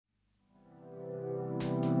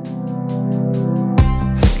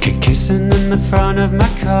Kissing in the front of my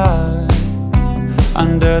car,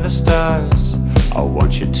 under the stars. I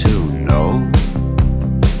want you to know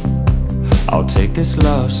I'll take this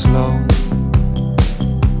love slow.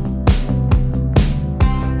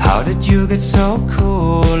 How did you get so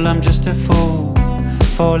cool? I'm just a fool,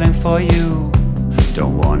 falling for you.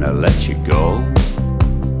 Don't wanna let you go.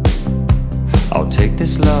 I'll take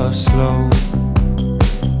this love slow.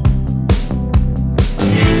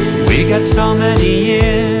 We got so many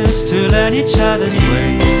years to learn each other's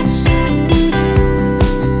ways.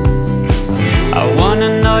 I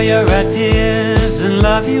wanna know your ideas and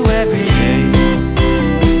love you every day.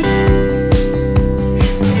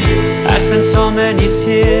 I spent so many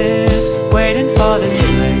tears waiting for this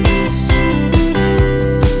place,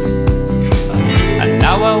 and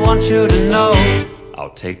now I want you to know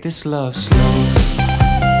I'll take this love slow.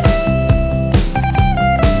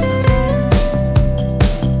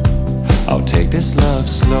 I'll take this love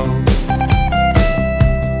slow.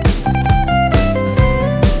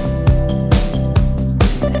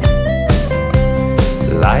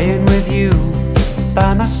 Lying with you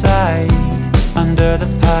by my side under the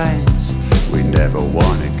pines, we never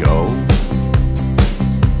wanna go.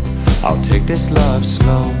 I'll take this love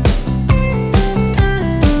slow.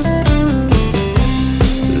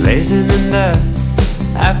 Lazing in the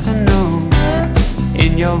afternoon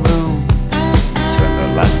in your room, turn the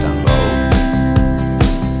lights down low.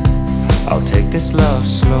 I'll take this love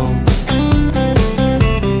slow.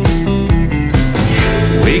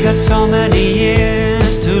 We got so many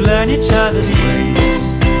years to learn each other's ways.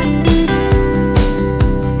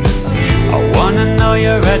 I wanna know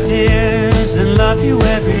your ideas and love you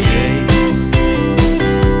every day.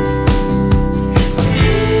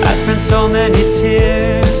 I spent so many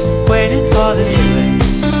tears waiting for this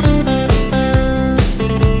place,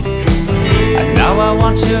 and now I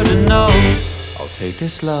want you to know I'll take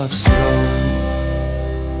this love slow.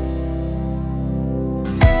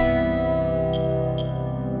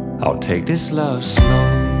 I'll take this love slow.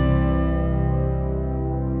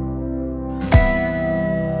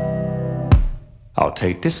 I'll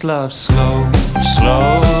take this love slow,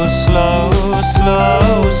 slow, slow,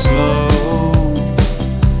 slow, slow.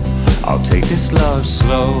 I'll take this love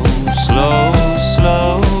slow, slow,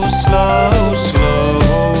 slow, slow, slow.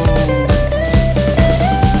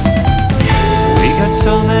 We got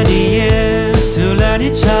so many years to learn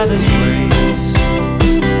each other's ways.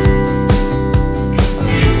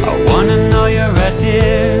 I wanna know your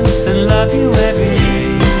ideas and love you every day.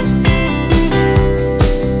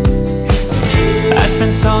 I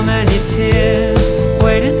spent so many tears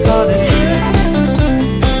waiting for this place,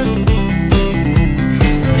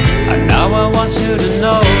 and now I want you to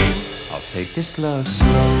know I'll take this love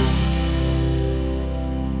slow.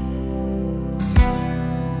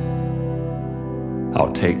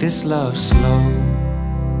 I'll take this love slow.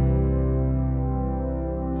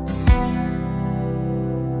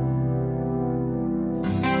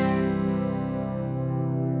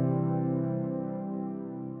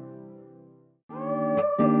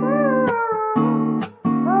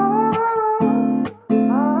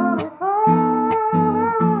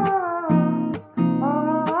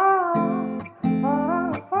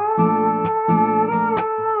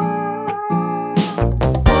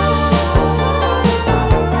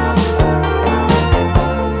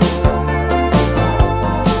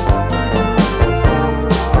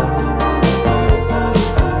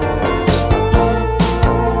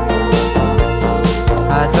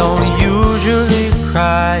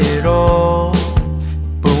 Cry at all,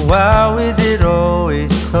 but why is it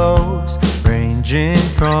always close? Ranging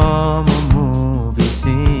from a movie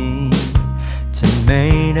scene to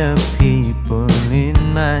made up people in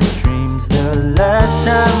my dreams. The last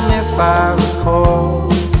time, if I recall,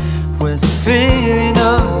 was a feeling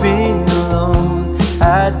of being alone.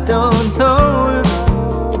 I don't know if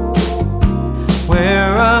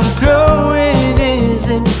where I'm going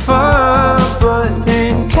isn't far, but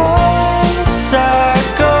in case I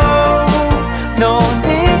go, no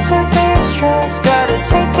need to be stressed. Gotta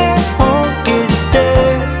take it home, get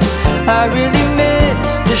there. I really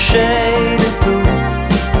miss the shade of blue.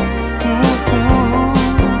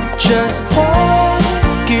 Just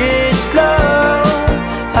take it slow.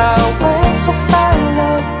 I'll wait to find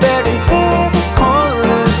love. Better hear the call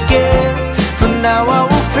again. For now I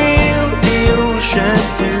will feel the ocean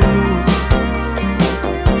view,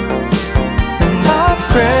 and I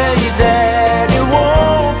pray that it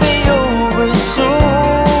won't be over soon.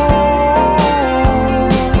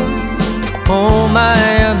 Oh my,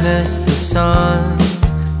 I miss the sun.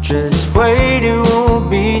 Just wait, it won't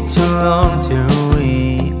be too long till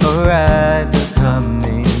we arrive.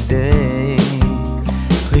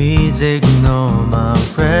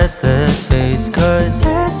 just 'cause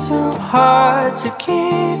it's so hard to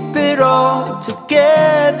keep it all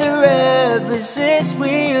together ever since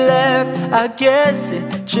we left. I guess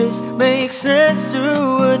it just makes sense to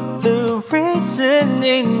what the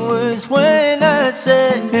reasoning was when I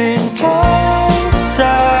said, in case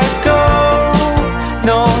I go,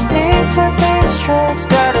 no need to be stressed,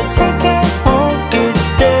 gotta take it